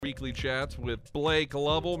Weekly chats with Blake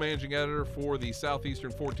Lovell, managing editor for the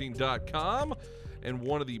Southeastern14.com and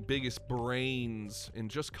one of the biggest brains in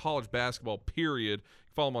just college basketball, period.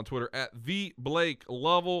 Follow him on Twitter at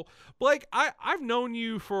 @TheBlakeLovell. Blake, I've known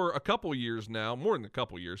you for a couple years now, more than a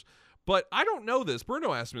couple years, but I don't know this.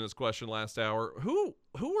 Bruno asked me this question last hour. Who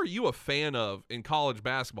are you a fan of in college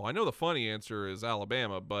basketball? I know the funny answer is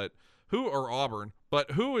Alabama, but or Auburn, but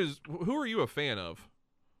who are you a fan of?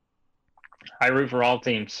 I root for all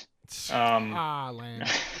teams. Lame.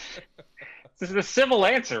 This is the civil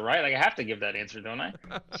answer, right? Like I have to give that answer, don't I?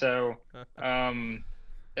 So,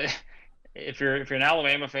 if you're an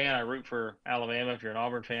Alabama fan, I root for Alabama. If you're an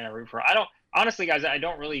Auburn fan, I root for. I don't honestly, guys. I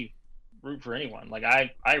don't really root for anyone. Like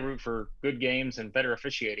I root for good games and better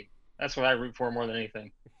officiating. That's what I root for more than anything.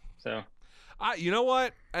 So. You know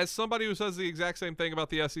what? As somebody who says the exact same thing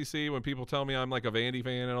about the SEC, when people tell me I'm like a Vandy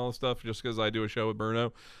fan and all this stuff just because I do a show with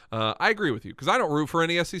Bruno, I agree with you because I don't root for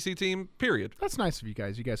any SEC team, period. That's nice of you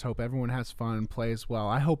guys. You guys hope everyone has fun, plays well.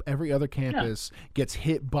 I hope every other campus gets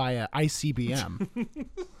hit by a ICBM.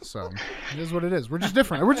 So it is what it is. We're just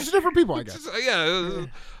different. We're just different people, I guess.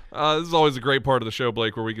 This is always a great part of the show,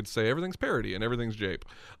 Blake, where we could say everything's parody and everything's jape.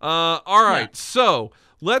 All right, so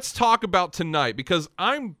let's talk about tonight because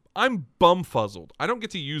I'm bumfuzzled. I don't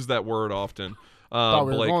get to use that word often. Thought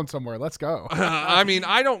we were going somewhere. Let's go. I mean,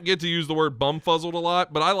 I don't get to use the word bumfuzzled a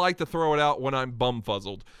lot, but I like to throw it out when I'm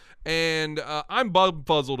bumfuzzled. And I'm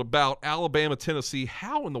bumfuzzled about Alabama, Tennessee.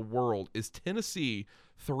 How in the world is Tennessee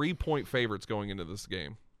 3-point favorites going into this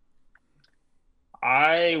game?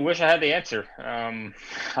 I wish I had the answer.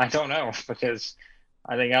 I don't know because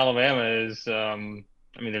I think Alabama is.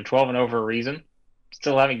 They're 12-0 for a reason.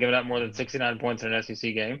 Still haven't given up more than 69 points in an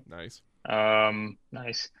SEC game. Nice.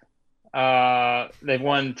 Nice. They've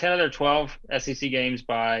won 10 of their 12 SEC games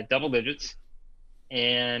by double digits.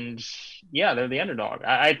 And, they're the underdog.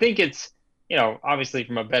 I think it's, obviously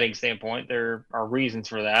from a betting standpoint, there are reasons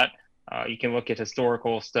for that. You can look at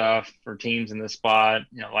historical stuff for teams in this spot,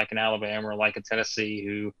 like an Alabama or like a Tennessee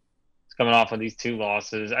who is coming off of these two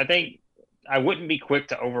losses. I think I wouldn't be quick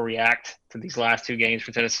to overreact to these last two games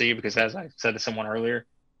for Tennessee because, as I said to someone earlier,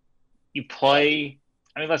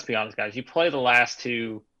 let's be honest, guys. You play the last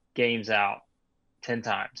two games out 10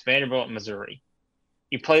 times, Vanderbilt and Missouri.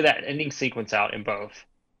 You play that ending sequence out in both.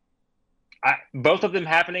 Both of them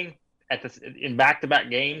happening in back-to-back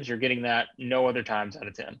games, you're getting that no other times out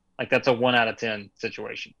of 10. Like that's a 1 out of 10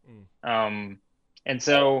 situation. And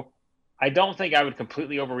so I don't think I would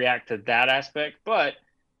completely overreact to that aspect, but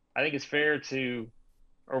I think it's fair to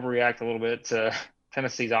overreact a little bit to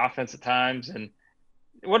Tennessee's offense at times. And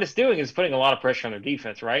what it's doing is putting a lot of pressure on their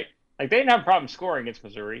defense, right? Like they didn't have a problem scoring against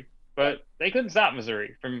Missouri, but they couldn't stop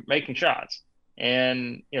Missouri from making shots.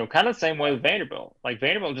 And, kind of the same way with Vanderbilt. Like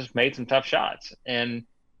Vanderbilt just made some tough shots. And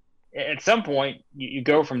at some point, you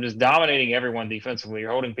go from just dominating everyone defensively,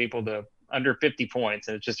 you're holding people to under 50 points,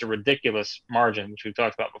 and it's just a ridiculous margin, which we've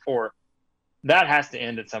talked about before. That has to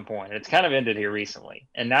end at some point. It's kind of ended here recently.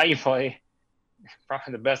 And now you play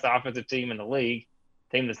probably the best offensive team in the league,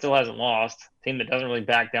 team that still hasn't lost, team that doesn't really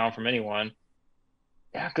back down from anyone.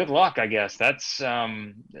 Yeah, good luck, I guess. That's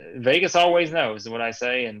Vegas always knows what I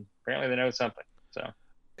say, and apparently they know something. So,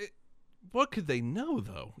 what could they know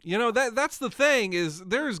though? That's the thing is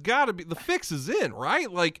there's got to be the fix is in,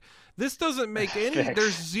 right? Like this doesn't make any.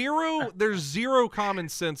 There's zero common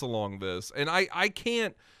sense along this, and I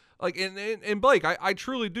can't. Like, and Blake, I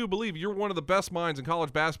truly do believe you're one of the best minds in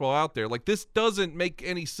college basketball out there. Like, this doesn't make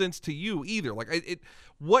any sense to you either. Like,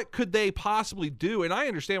 what could they possibly do? And I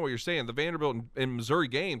understand what you're saying. The Vanderbilt and Missouri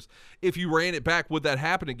games, if you ran it back, would that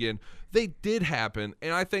happen again? They did happen,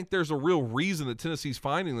 and I think there's a real reason that Tennessee's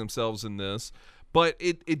finding themselves in this. But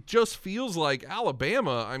it just feels like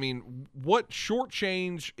Alabama, I mean, what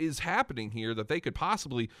shortchange is happening here that they could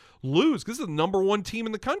possibly lose? Because this is the number one team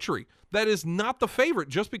in the country that is not the favorite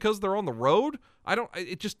just because they're on the road.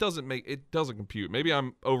 It just doesn't compute. Maybe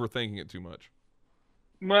I'm overthinking it too much.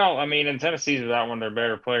 Well, I mean, and Tennessee's without one of their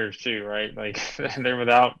better players too, right? Like they're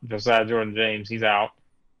without Josiah Jordan James. He's out.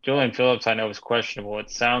 Julian Phillips, I know, is questionable. It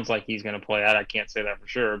sounds like he's going to play out. I can't say that for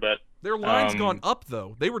sure, but their line's gone up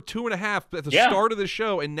though. They were 2.5 at the start of the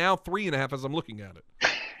show, and now 3.5 as I'm looking at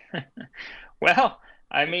it. Well,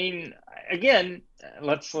 I mean, again,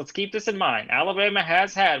 let's keep this in mind. Alabama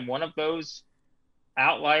has had one of those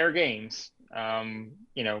outlier games.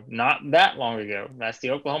 Not that long ago. That's the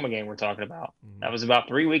Oklahoma game we're talking about. That was about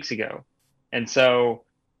 3 weeks ago. And so,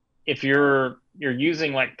 if you're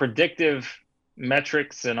using like predictive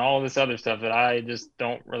metrics and all this other stuff that I just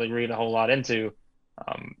don't really read a whole lot into.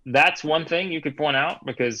 That's one thing you could point out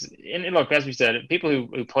because, and look, as we said, people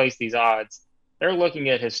who place these odds, they're looking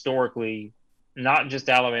at historically, not just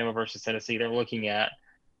Alabama versus Tennessee. They're looking at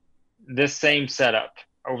this same setup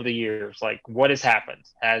over the years. Like, what has happened?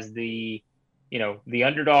 Has the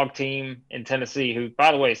underdog team in Tennessee, who,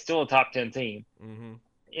 by the way, is still a top 10 team,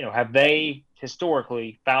 have they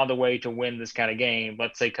historically found a way to win this kind of game,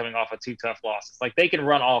 let's say coming off of 2 tough losses? Like, they can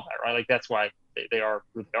run all of that, right? Like, that's why they are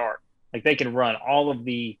who they are. Like, they can run all of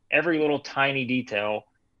every little tiny detail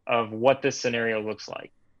of what this scenario looks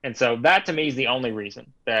like. And so that, to me, is the only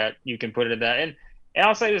reason that you can put it in that. And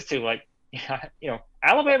I'll say this too, like,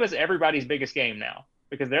 Alabama is everybody's biggest game now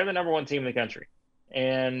because they're the number 1 team in the country.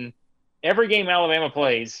 And every game Alabama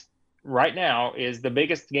plays right now is the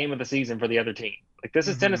biggest game of the season for the other team. Like, this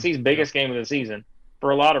is Tennessee's biggest game of the season for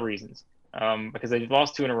a lot of reasons, because they've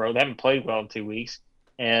lost 2 in a row. They haven't played well in 2 weeks,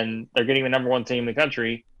 and they're getting the number 1 team in the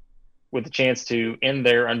country with the chance to end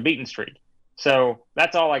their unbeaten streak. So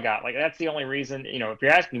that's all I got. Like, that's the only reason. If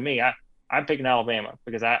you're asking me, I'm picking Alabama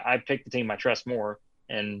because I picked the team I trust more,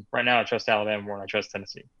 and right now I trust Alabama more than I trust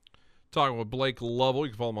Tennessee. Talking with Blake Lovell.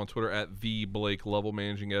 You can follow him on Twitter at @TheBlakeLovell,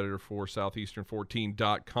 managing editor for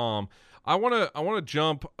Southeastern14.com. I want to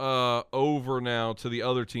jump over now to the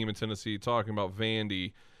other team in Tennessee, talking about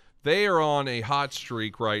Vandy. They are on a hot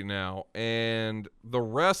streak right now, and the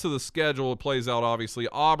rest of the schedule plays out, obviously.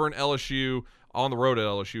 Auburn, LSU, on the road at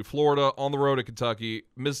LSU, Florida, on the road at Kentucky,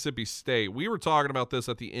 Mississippi State. We were talking about this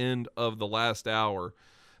at the end of the last hour,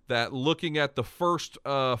 that looking at the first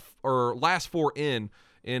or last 4 in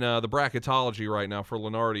the bracketology right now for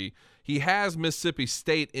Lunardi, he has Mississippi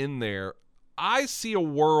State in there. I see a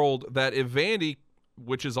world that if Vandy,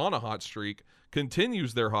 which is on a hot streak,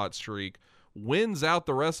 continues their hot streak, wins out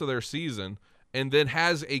the rest of their season, and then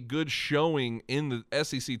has a good showing in the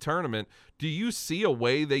SEC tournament, do you see a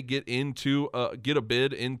way they get a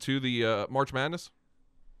bid into the March Madness?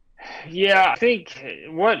 Yeah, I think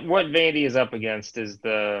what Vandy is up against is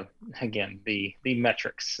the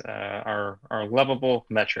metrics. Our lovable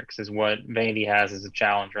metrics is what Vandy has as a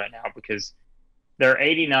challenge right now, because they're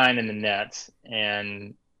 89 in the net,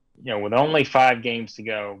 and with only 5 games to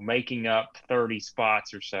go, making up 30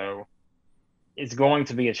 spots or so, it's going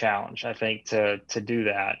to be a challenge, I think, to do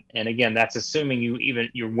that. And again, that's assuming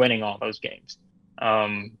you're winning all those games.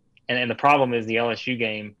 And the problem is the LSU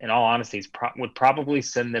game, in all honesty, would probably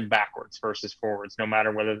send them backwards versus forwards, no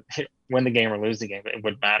matter whether win the game or lose the game. It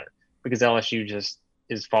wouldn't matter because LSU just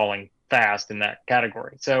is falling fast in that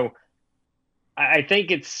category. So I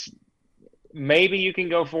think it's maybe you can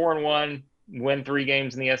go 4-1, win 3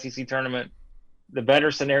 games in the SEC tournament. The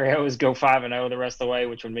better scenario is go 5-0 the rest of the way,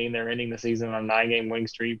 which would mean they're ending the season on a 9-game winning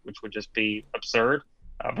streak, which would just be absurd.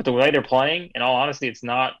 But the way they're playing, in all honesty, it's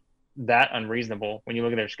not that unreasonable when you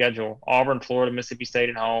look at their schedule. Auburn, Florida, Mississippi State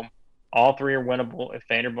at home. All 3 are winnable if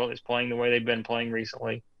Vanderbilt is playing the way they've been playing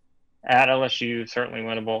recently. At LSU, certainly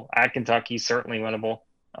winnable. At Kentucky, certainly winnable,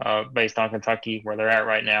 based on Kentucky, where they're at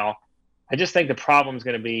right now. I just think the problem is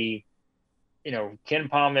going to be, Ken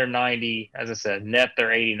Palm, they're 90. As I said, net,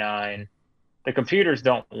 they're 89. The computers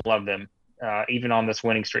don't love them, even on this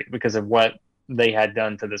winning streak, because of what they had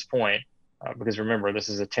done to this point. Because remember, this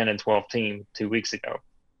is a 10-12 team 2 weeks ago.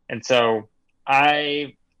 And so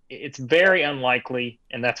it's very unlikely,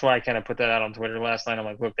 and that's why I kind of put that out on Twitter last night. I'm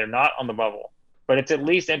like, look, they're not on the bubble, but it's at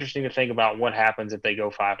least interesting to think about what happens if they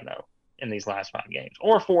go 5-0 in these last 5 games,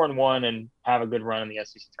 or 4-1 and have a good run in the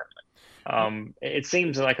SEC tournament. It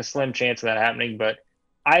seems like a slim chance of that happening, but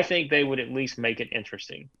I think they would at least make it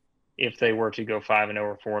interesting if they were to go 5-0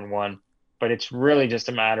 or 4-1. But it's really just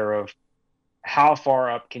a matter of how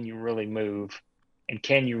far up can you really move, and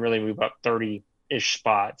can you really move up 30-ish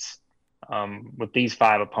spots with these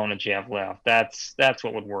 5 opponents you have left? That's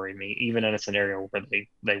what would worry me, even in a scenario where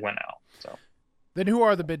they went out. So then who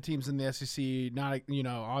are the bid teams in the SEC? Not,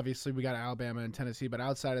 obviously we got Alabama and Tennessee, but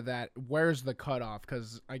outside of that, where's the cutoff?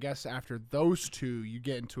 Because I guess after those 2, you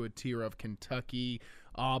get into a tier of Kentucky,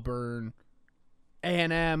 Auburn,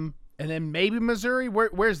 A&M, and then maybe Missouri.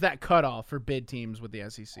 Where's that cutoff for bid teams with the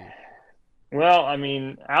SEC? Well, I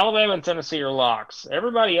mean, Alabama and Tennessee are locks.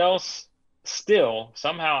 Everybody else still,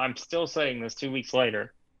 somehow I'm still saying this 2 weeks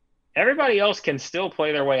later, everybody else can still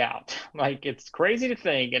play their way out. Like, it's crazy to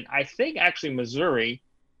think. And I think actually Missouri,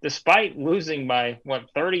 despite losing by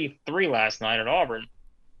 33 last night at Auburn,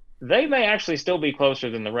 they may actually still be closer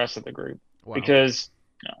than the rest of the group. Wow. Because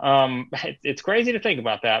it's crazy to think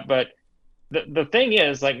about that. But the thing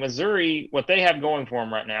is, like, Missouri, what they have going for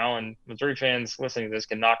them right now, and Missouri fans listening to this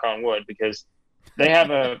can knock on wood, because they have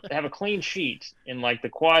a clean sheet in like the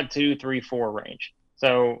quad 2, 3, 4 range.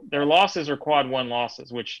 So their losses are quad 1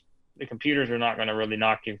 losses, which the computers are not going to really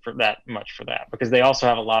knock you for that much for that, because they also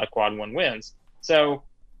have a lot of quad 1 wins. So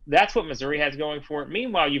that's what Missouri has going for it.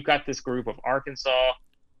 Meanwhile, you've got this group of Arkansas,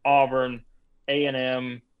 Auburn,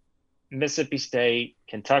 A&M, Mississippi State,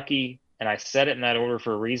 Kentucky, and I said it in that order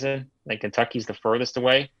for a reason. I think Kentucky's the furthest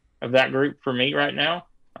away of that group for me right now.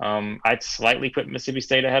 I'd slightly put Mississippi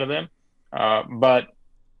State ahead of them, but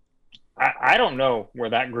I don't know where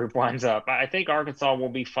that group winds up. I think Arkansas will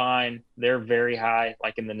be fine. They're very high,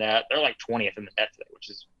 like in the net. They're like 20th in the net today, which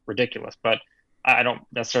is ridiculous. But I don't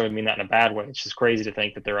necessarily mean that in a bad way. It's just crazy to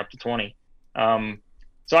think that they're up to 20.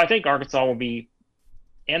 So I think Arkansas will be,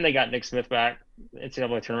 and they got Nick Smith back.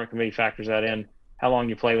 NCAA tournament committee factors that in, how long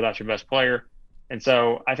you play without your best player. And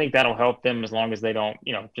so I think that'll help them as long as they don't,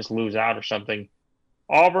 just lose out or something.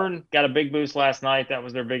 Auburn got a big boost last night. That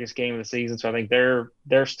was their biggest game of the season. So I think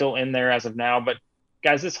they're still in there as of now. But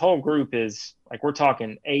guys, this whole group is like, we're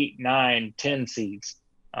talking 8, 9, 10 seeds.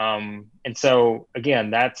 And so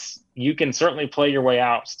again, you can certainly play your way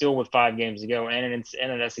out still with 5 games to go and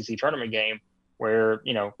in an SEC tournament game where,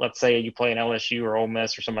 let's say you play an LSU or Ole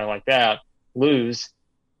Miss or somebody like that, lose,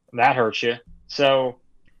 that hurts you. So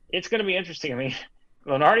it's going to be interesting. I mean,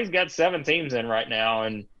 Lunardi's got 7 teams in right now,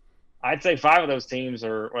 and I'd say 5 of those teams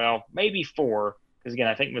are, well, maybe 4, because again,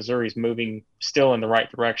 I think Missouri's moving still in the right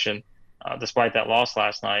direction, despite that loss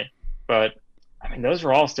last night. But I mean, those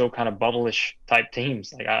are all still kind of bubble-ish type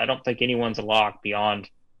teams. Like, I don't think anyone's a lock beyond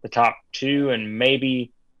the top 2, and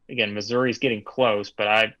maybe again, Missouri's getting close, but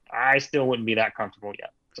I still wouldn't be that comfortable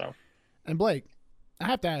yet. So, and Blake, I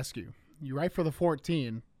have to ask you, you write for the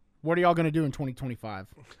 14. What are y'all going to do in 2025?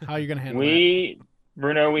 How are you going to handle that?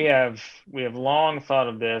 Bruno, we have long thought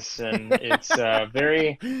of this, and it's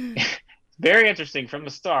very, very interesting from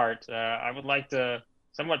the start. I would like to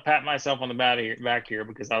somewhat pat myself on the back here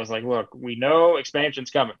because I was like, look, we know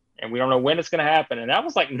expansion's coming, and we don't know when it's going to happen. And that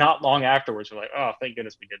was like not long afterwards. We're like, oh, thank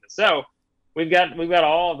goodness we did this. So we've got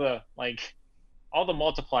all the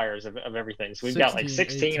multipliers of everything. So we've got like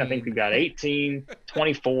 16. 18. I think we've got 18,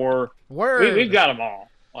 24. We've got them all.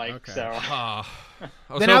 Like, okay. So. I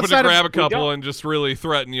was hoping to grab a couple and just really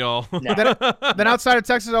threaten y'all. No. Then outside of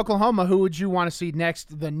Texas, Oklahoma, who would you want to see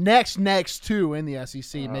next? The next 2 in the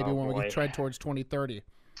SEC, maybe when we can tread towards 2030.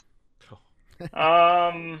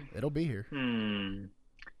 It'll be here.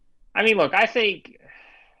 I mean, look, I think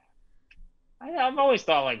I've always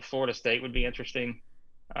thought like Florida State would be interesting.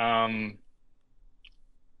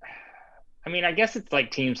 I mean, I guess it's like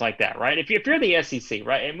teams like that, right? If you're the SEC,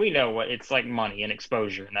 right, and we know what it's like, money and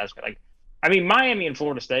exposure, and that's like, I mean, Miami and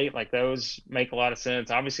Florida State, like those make a lot of sense.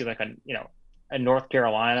 Obviously, like a North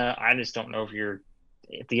Carolina, I just don't know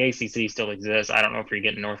if the ACC still exists. I don't know if you're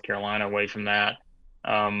getting North Carolina away from that.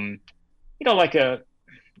 Like a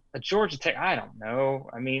Georgia Tech, I don't know.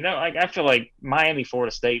 I mean, I feel like Miami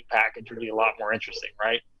Florida State package would be a lot more interesting,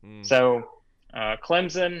 right? So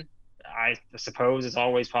Clemson, I suppose, is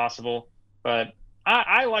always possible. But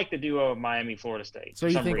I like the duo of Miami, Florida State. So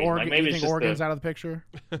you think Oregon's out of the picture?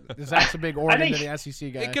 That's a big Oregon to the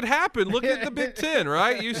SEC guy. It could happen. Look at the Big Ten,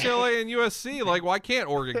 right? UCLA and USC. Like, why can't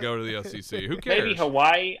Oregon go to the SEC? Who cares? Maybe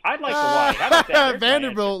Hawaii. I'd like Hawaii. How about that?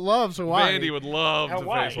 Vanderbilt loves Hawaii. Vandy would love to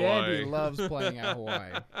face Hawaii. Vandy loves playing at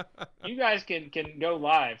Hawaii. You guys can go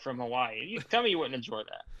live from Hawaii. You tell me you wouldn't enjoy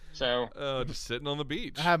that. So just sitting on the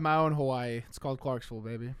beach. I have my own Hawaii. It's called Clarksville,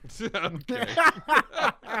 baby. Okay.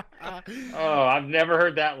 Oh, I've never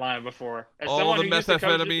heard that line before. As all the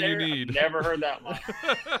methamphetamine you need. I've never heard that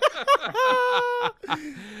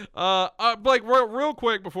line. Blake, real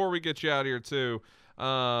quick before we get you out of here too,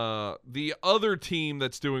 the other team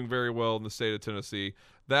that's doing very well in the state of Tennessee,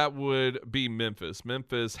 that would be Memphis.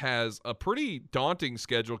 Memphis has a pretty daunting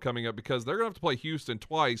schedule coming up because they're going to have to play Houston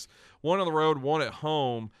twice, one on the road, one at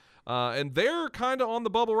home. And they're kind of on the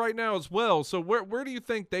bubble right now as well. So where do you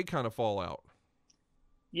think they kind of fall out?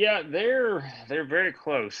 Yeah, they're very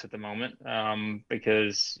close at the moment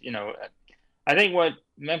because, I think what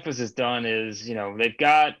Memphis has done is, they've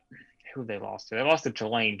got – who they lost to? They lost to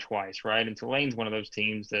Tulane twice, right? And Tulane's one of those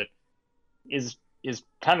teams that is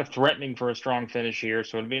kind of threatening for a strong finish here.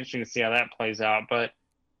 So it'll be interesting to see how that plays out. But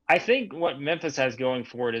I think what Memphis has going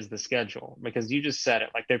for it is the schedule because you just said it.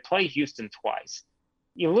 Like, they play Houston twice.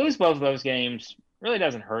 You lose both of those games, really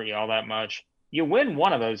doesn't hurt you all that much. You win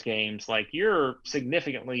one of those games, like you're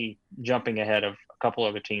significantly jumping ahead of a couple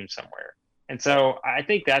other teams somewhere. And so I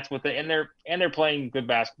think that's what they're playing good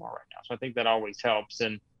basketball right now. So I think that always helps.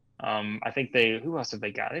 And I think who else have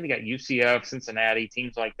they got? I think they got UCF, Cincinnati,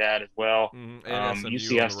 teams like that as well.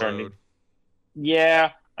 UCF starting to,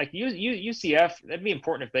 yeah, like UCF, that'd be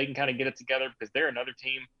important if they can kind of get it together because they're another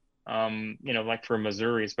team, like for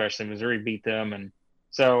Missouri, especially Missouri beat them. And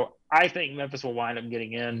so I think Memphis will wind up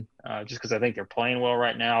getting in just because I think they're playing well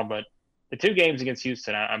right now. But the two games against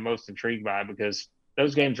Houston, I'm most intrigued by because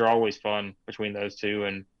those games are always fun between those two.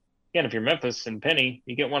 And again, if you're Memphis and Penny,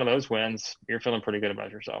 you get one of those wins, you're feeling pretty good about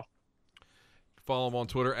yourself. Follow him on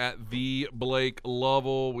Twitter at the Blake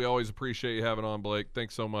Lovell. We always appreciate you having on, Blake.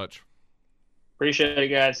 Thanks so much. Appreciate it,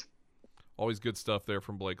 guys. Always good stuff there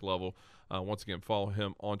from Blake Lovell. Once again, follow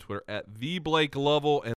him on Twitter at the Blake Lovell. And